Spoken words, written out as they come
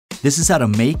This is how to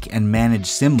make and manage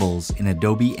symbols in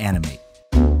Adobe Animate.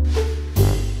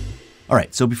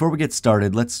 Alright, so before we get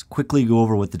started, let's quickly go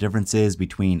over what the difference is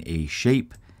between a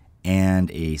shape and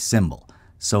a symbol.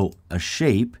 So a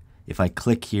shape, if I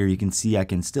click here, you can see I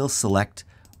can still select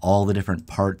all the different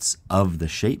parts of the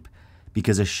shape,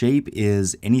 because a shape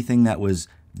is anything that was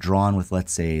drawn with,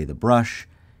 let's say, the brush,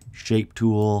 shape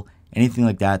tool, anything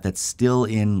like that that's still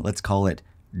in, let's call it,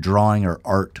 drawing or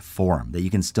art form that you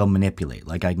can still manipulate.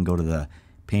 Like I can go to the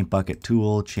paint bucket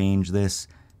tool, change this.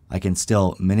 I can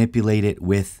still manipulate it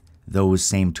with those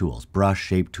same tools, brush,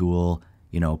 shape tool,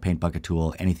 paint bucket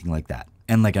tool, anything like that.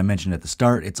 And like I mentioned at the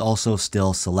start, it's also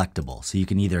still selectable. So you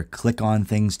can either click on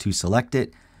things to select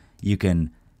it, you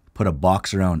can put a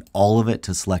box around all of it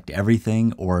to select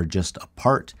everything or just a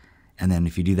part. And then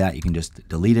if you do that, you can just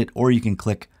delete it, or you can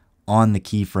click on the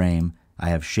keyframe. I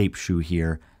have shape shoe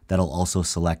here. That'll also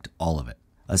select all of it.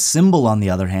 A symbol, on the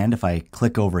other hand, if I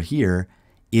click over here,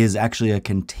 is actually a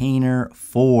container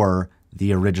for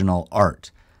the original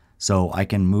art. So I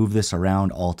can move this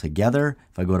around all together.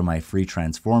 If I go to my free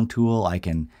transform tool, I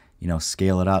can,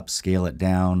 scale it up, scale it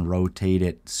down, rotate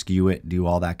it, skew it, do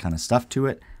all that kind of stuff to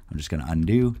it. I'm just going to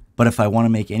undo. But if I want to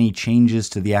make any changes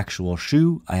to the actual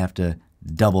shoe, I have to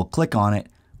double click on it,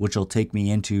 which will take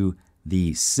me into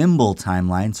the symbol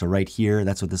timeline. So right here,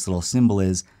 that's what this little symbol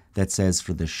is that says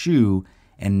for the shoe.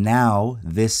 And now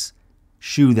this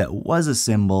shoe that was a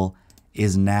symbol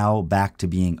is now back to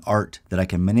being art that I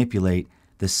can manipulate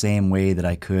the same way that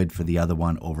I could for the other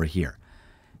one over here.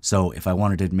 So if I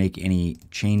wanted to make any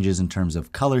changes in terms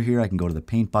of color here, I can go to the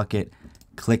paint bucket,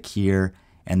 click here,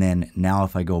 and then now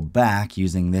if I go back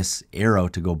using this arrow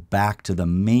to go back to the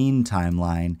main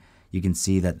timeline, you can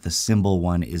see that the symbol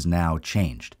one is now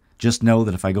changed. Just know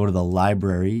that if I go to the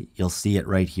library, you'll see it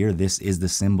right here. This is the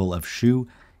symbol of shoe.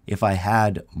 If I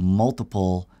had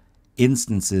multiple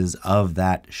instances of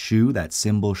that shoe, that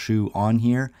symbol shoe on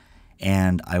here,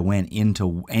 and I went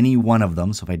into any one of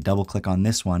them, so if I double click on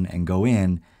this one and go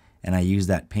in, and I use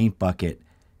that paint bucket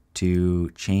to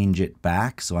change it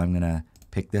back, so I'm gonna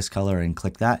pick this color and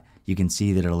click that, you can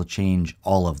see that it'll change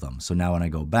all of them. So now when I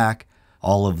go back,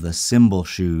 all of the symbol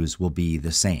shoes will be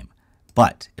the same.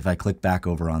 But if I click back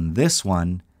over on this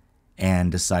one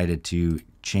and decided to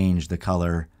change the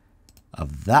color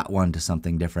of that one to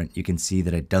something different, you can see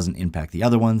that it doesn't impact the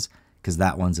other ones because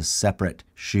that one's a separate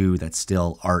shoe that's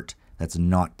still art that's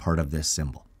not part of this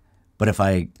symbol. But if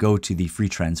I go to the free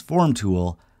transform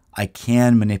tool, I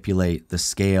can manipulate the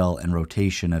scale and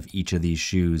rotation of each of these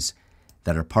shoes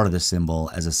that are part of the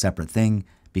symbol as a separate thing,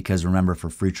 because remember, for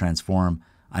free transform,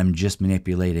 I'm just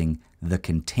manipulating the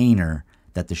container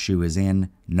that the shoe is in,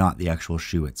 not the actual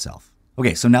shoe itself.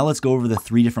 Okay, so now let's go over the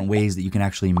 3 different ways that you can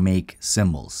actually make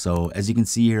symbols. So as you can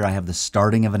see here, I have the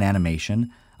starting of an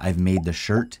animation. I've made the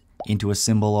shirt into a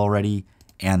symbol already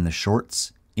and the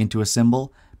shorts into a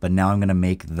symbol, but now I'm going to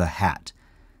make the hat.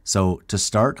 So to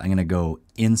start, I'm going to go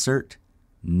Insert,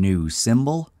 New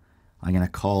Symbol. I'm going to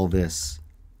call this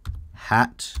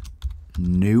Hat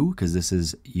New because this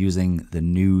is using the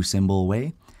new symbol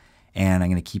way. And I'm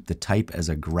going to keep the type as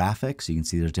a graphic. So you can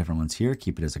see there's different ones here.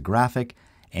 Keep it as a graphic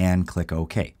and click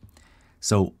OK.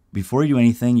 So before you do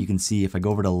anything, you can see if I go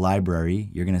over to library,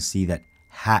 you're going to see that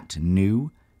Hat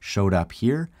New showed up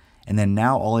here. And then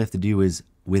now all I have to do is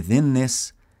within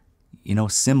this,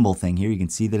 symbol thing here, you can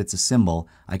see that it's a symbol.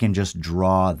 I can just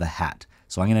draw the hat.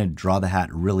 So I'm going to draw the hat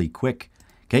really quick.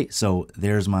 Okay, so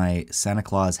there's my Santa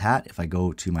Claus hat. If I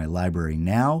go to my library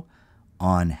now,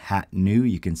 on Hat New,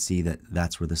 you can see that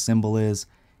that's where the symbol is,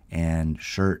 and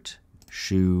shirt,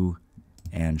 shoe,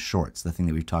 and shorts, the thing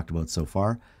that we've talked about so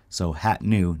far. So Hat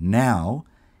New. Now,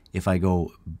 if I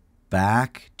go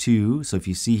back to, so if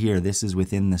you see here, this is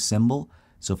within the symbol.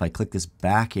 So if I click this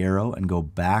back arrow and go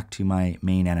back to my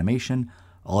main animation,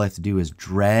 all I have to do is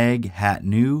drag Hat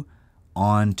New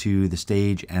onto the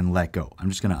stage and let go. I'm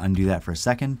just going to undo that for a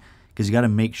second because you got to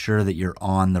make sure that you're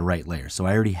on the right layer. So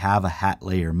I already have a hat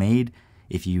layer made.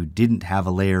 If you didn't have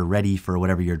a layer ready for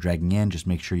whatever you're dragging in, just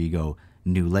make sure you go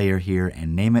new layer here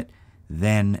and name it,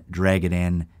 then drag it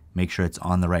in, make sure it's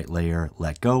on the right layer,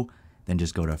 let go, then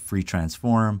just go to free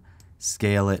transform,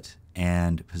 scale it,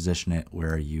 and position it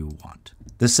where you want.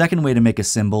 The second way to make a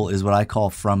symbol is what I call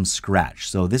from scratch.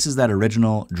 So this is that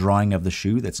original drawing of the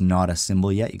shoe that's not a symbol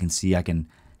yet. You can see I can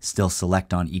still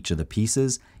select on each of the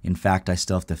pieces. In fact, I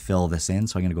still have to fill this in.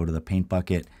 So I'm going to go to the paint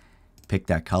bucket, pick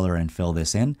that color and fill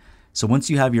this in. So once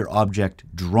you have your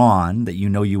object drawn that you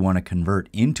know you want to convert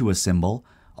into a symbol,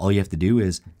 all you have to do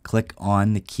is click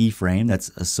on the keyframe that's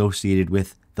associated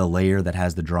with the layer that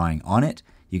has the drawing on it.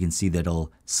 You can see that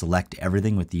it'll select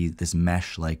everything with this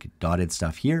mesh like dotted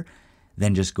stuff here.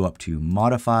 then just go up to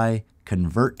Modify,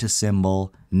 Convert to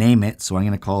Symbol, name it. So I'm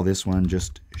going to call this one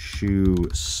just Shoe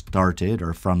Started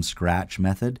or From Scratch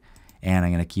method. And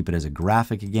I'm going to keep it as a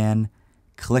graphic again.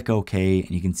 Click OK,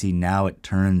 and you can see now it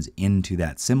turns into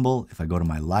that symbol. If I go to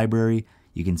my library,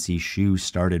 you can see Shoe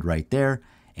Started right there.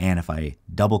 And if I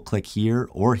double click here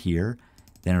or here,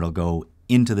 then it'll go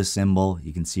into the symbol.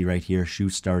 You can see right here, Shoe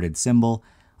Started symbol.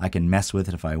 I can mess with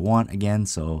it if I want again.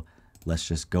 So let's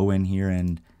just go in here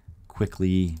and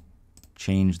quickly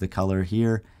change the color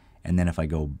here. And then if I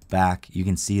go back, you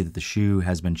can see that the shoe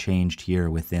has been changed here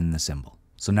within the symbol.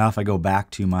 So now if I go back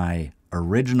to my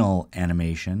original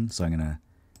animation, so I'm going to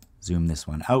zoom this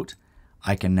one out,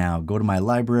 I can now go to my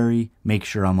library, make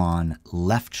sure I'm on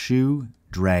left shoe,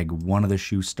 drag one of the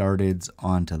shoe starteds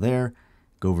onto there,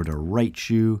 go over to right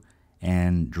shoe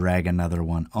and drag another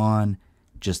one on.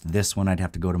 Just this one, I'd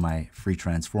have to go to my free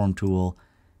transform tool,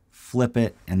 flip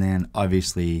it, and then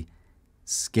obviously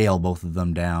scale both of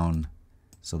them down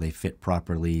so they fit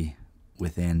properly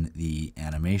within the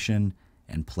animation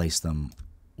and place them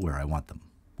where I want them.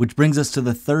 Which brings us to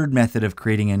the third method of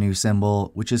creating a new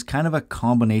symbol, which is kind of a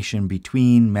combination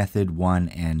between method 1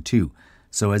 and 2.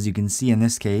 So as you can see in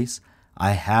this case,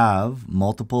 I have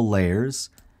multiple layers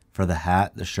for the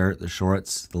hat, the shirt, the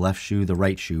shorts, the left shoe, the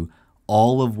right shoe,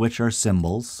 all of which are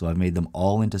symbols. So I've made them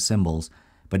all into symbols.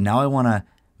 But now I want to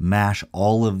mash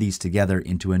all of these together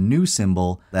into a new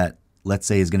symbol that, let's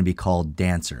say, is going to be called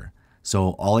Dancer. So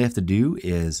all I have to do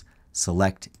is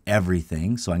select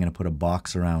everything. So I'm going to put a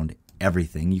box around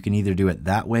everything. You can either do it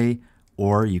that way,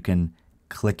 or you can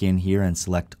click in here and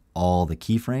select all the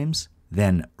keyframes.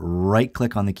 Then right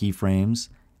click on the keyframes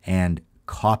and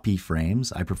copy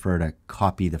frames. I prefer to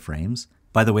copy the frames.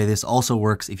 By the way, this also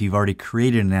works if you've already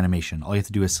created an animation. All you have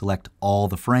to do is select all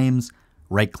the frames,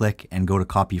 right click, and go to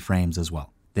copy frames as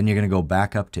well. Then you're going to go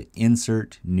back up to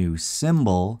Insert, New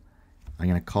Symbol. I'm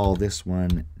going to call this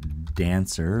one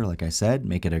Dancer, like I said,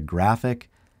 make it a graphic,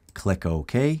 click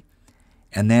OK.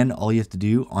 And then all you have to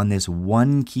do on this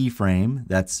one keyframe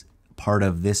that's part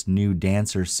of this new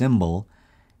Dancer symbol,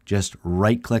 just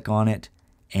right click on it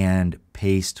and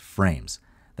paste frames.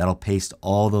 That'll paste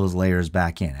all those layers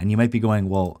back in. And you might be going,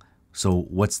 well, so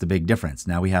what's the big difference?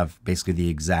 Now we have basically the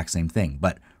exact same thing.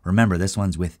 But remember, this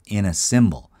one's within a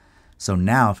symbol. So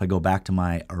now if I go back to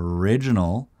my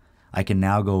original, I can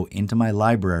now go into my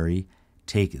library,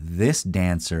 take this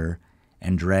Dancer,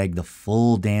 and drag the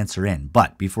full Dancer in.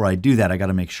 But before I do that, I got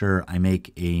to make sure I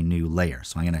make a new layer.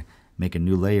 So I'm going to make a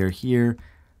new layer here,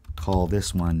 call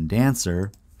this one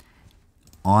Dancer.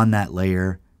 On that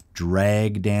layer,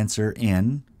 drag Dancer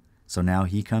in. So now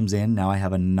he comes in. Now I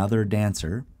have another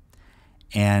Dancer.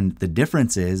 And the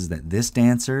difference is that this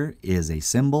Dancer is a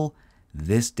symbol.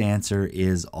 This Dancer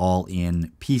is all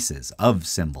in pieces of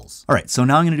symbols. All right, so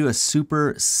now I'm going to do a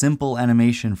super simple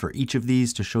animation for each of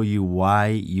these to show you why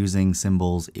using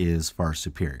symbols is far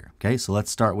superior. Okay, so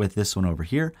let's start with this one over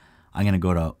here. I'm going to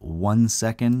go to 1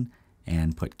 second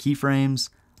and put keyframes.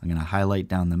 I'm going to highlight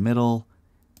down the middle,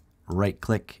 right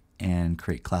click, and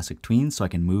create classic tween so I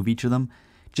can move each of them.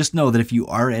 Just know that if you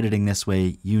are editing this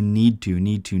way, you need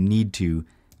to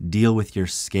deal with your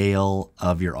scale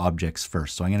of your objects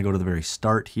first. So I'm going to go to the very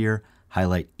start here,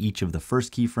 highlight each of the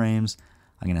first keyframes.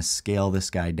 I'm going to scale this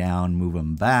guy down, move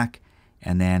him back,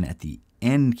 and then at the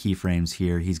end keyframes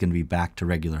here, he's going to be back to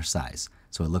regular size.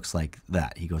 So it looks like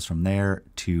that. He goes from there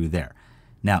to there.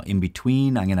 Now in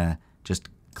between, I'm going to just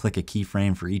click a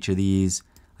keyframe for each of these.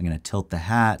 I'm going to tilt the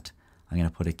hat. I'm going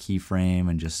to put a keyframe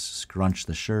and just scrunch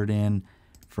the shirt in.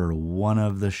 For one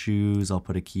of the shoes, I'll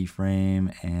put a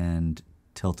keyframe and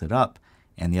tilt it up,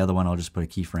 and the other one I'll just put a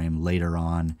keyframe later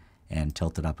on and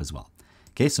tilt it up as well.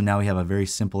 Okay, so now we have a very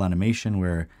simple animation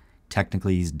where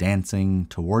technically he's dancing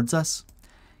towards us.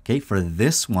 Okay, for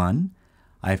this one,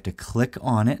 I have to click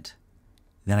on it,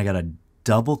 then I got to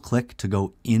double click to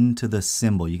go into the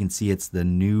symbol. You can see it's the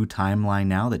new timeline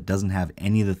now that doesn't have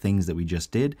any of the things that we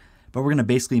just did, but we're going to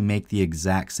basically make the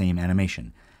exact same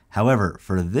animation. However,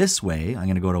 for this way, I'm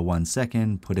going to go to 1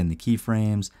 second, put in the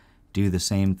keyframes, do the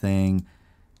same thing,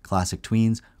 classic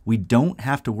tweens. We don't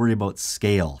have to worry about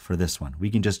scale for this one. We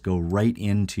can just go right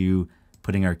into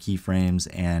putting our keyframes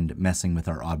and messing with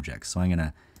our objects. So I'm going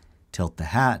to tilt the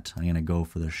hat. I'm going to go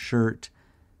for the shirt,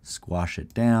 squash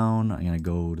it down. I'm going to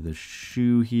go to the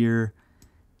shoe here,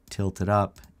 tilt it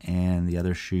up, and the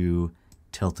other shoe,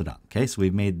 tilt it up. Okay, so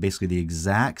we've made basically the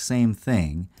exact same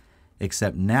thing,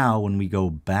 except now when we go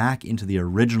back into the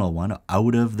original one,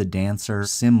 out of the Dancer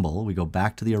symbol, we go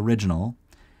back to the original,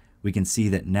 we can see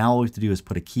that now all we have to do is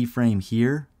put a keyframe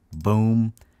here,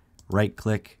 boom, right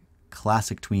click,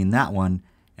 classic tween that one,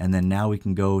 and then now we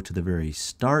can go to the very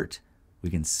start, We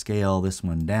can scale this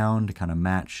one down to kind of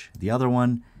match the other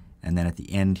one. And then at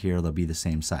the end here, they'll be the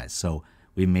same size. So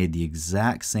we made the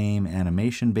exact same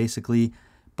animation basically,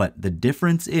 but the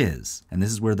difference is, and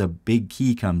this is where the big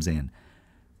key comes in.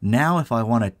 Now if I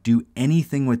want to do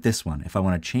anything with this one, if I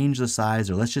want to change the size,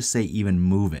 or let's just say even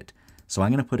move it. So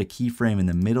I'm going to put a keyframe in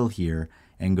the middle here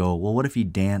and go, well, what if he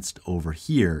danced over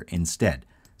here instead?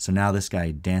 So now this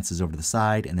guy dances over to the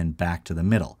side and then back to the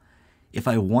middle. If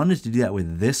I wanted to do that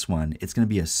with this one, it's going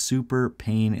to be a super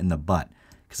pain in the butt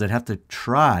because I'd have to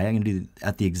try, I'm going to do it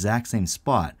at the exact same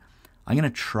spot. I'm going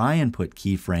to try and put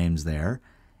keyframes there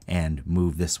and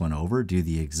move this one over, do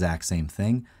the exact same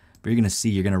thing. But you're going to see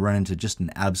you're going to run into just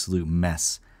an absolute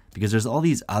mess because there's all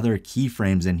these other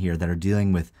keyframes in here that are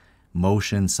dealing with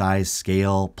motion, size,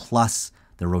 scale, plus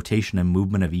the rotation and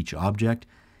movement of each object.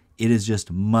 It is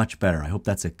just much better. I hope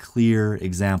that's a clear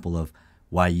example of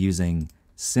why using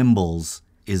symbols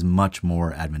is much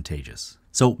more advantageous.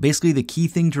 So basically the key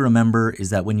thing to remember is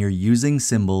that when you're using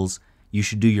symbols, you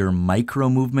should do your micro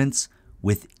movements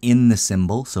within the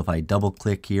symbol. So if I double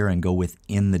click here and go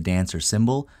within the dancer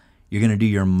symbol, you're going to do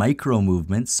your micro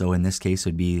movements. So in this case, it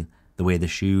would be the way the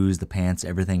shoes, the pants,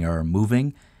 everything are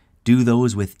moving. Do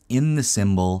those within the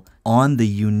symbol on the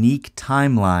unique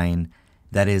timeline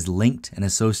that is linked and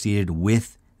associated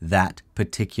with that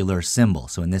particular symbol.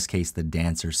 So in this case, the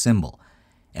dancer symbol.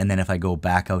 And then if I go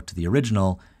back out to the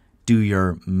original, do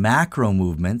your macro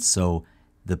movements, so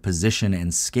the position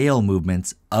and scale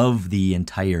movements of the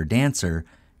entire dancer,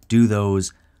 do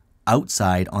those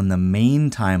outside on the main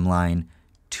timeline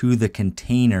to the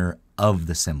container of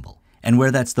the symbol. And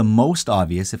where that's the most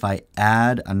obvious, if I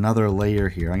add another layer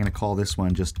here, I'm going to call this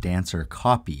one just dancer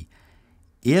copy.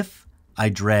 If I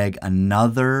drag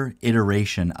another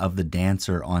iteration of the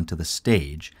dancer onto the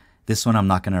stage, this one I'm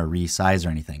not going to resize or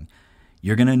anything,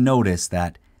 you're going to notice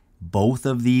that both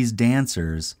of these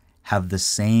dancers have the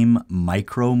same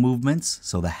micro movements.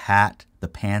 So the hat, the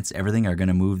pants, everything are going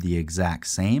to move the exact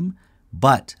same,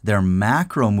 but their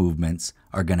macro movements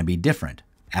are going to be different,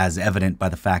 as evident by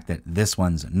the fact that this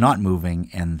one's not moving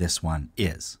and this one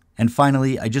is. And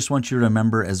finally, I just want you to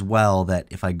remember as well that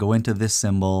if I go into this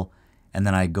symbol and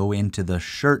then I go into the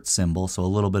shirt symbol, so a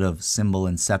little bit of symbol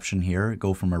inception here,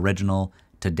 go from original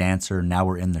to dancer, now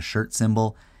we're in the shirt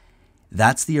symbol.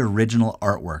 That's the original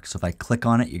artwork. So if I click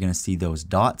on it, you're going to see those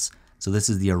dots. So this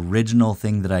is the original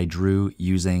thing that I drew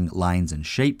using lines and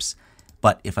shapes.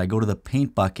 But if I go to the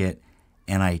paint bucket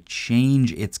and I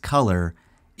change its color,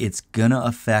 it's going to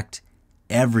affect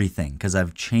everything because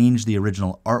I've changed the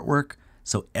original artwork.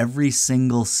 So every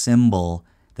single symbol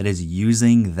that is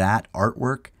using that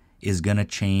artwork is going to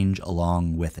change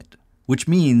along with it. Which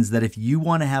means that if you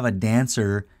want to have a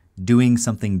dancer doing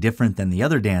something different than the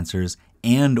other dancers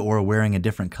and or wearing a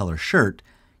different color shirt,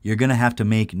 you're going to have to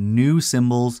make new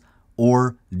symbols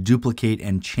or duplicate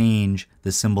and change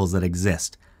the symbols that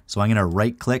exist. So I'm going to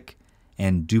right click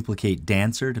and duplicate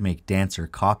dancer to make dancer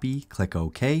copy, click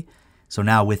OK. So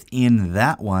now within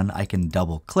that one, I can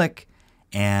double click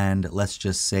and let's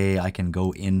just say I can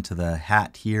go into the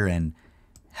hat here and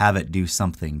have it do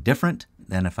something different.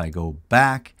 Then if I go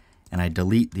back and I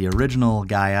delete the original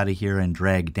guy out of here and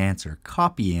drag dancer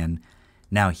copy in,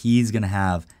 now he's going to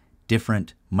have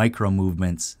different micro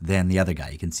movements than the other guy.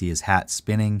 You can see his hat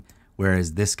spinning,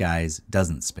 whereas this guy's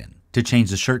doesn't spin. To change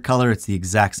the shirt color, it's the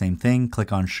exact same thing.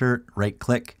 Click on shirt, right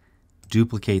click,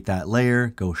 duplicate that layer,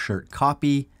 go shirt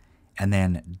copy, and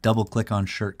then double click on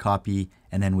shirt copy,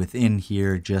 and then within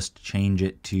here, just change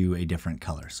it to a different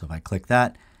color. So if I click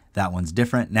that, that one's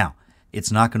different. Now,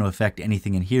 it's not going to affect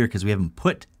anything in here because we haven't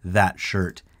put that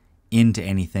shirt into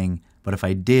anything. But if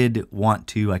I did want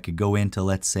to, I could go into,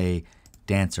 let's say,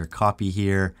 dancer copy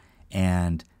here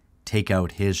and take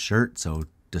out his shirt. So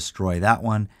destroy that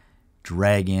one,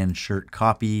 drag in shirt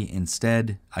copy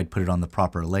instead. I'd put it on the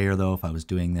proper layer though if I was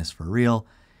doing this for real.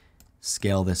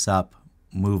 Scale this up,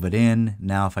 move it in.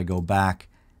 Now if I go back,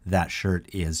 that shirt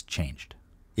is changed.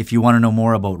 If you want to know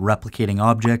more about replicating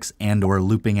objects and or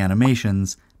looping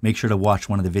animations, make sure to watch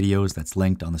one of the videos that's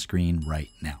linked on the screen right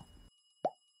now.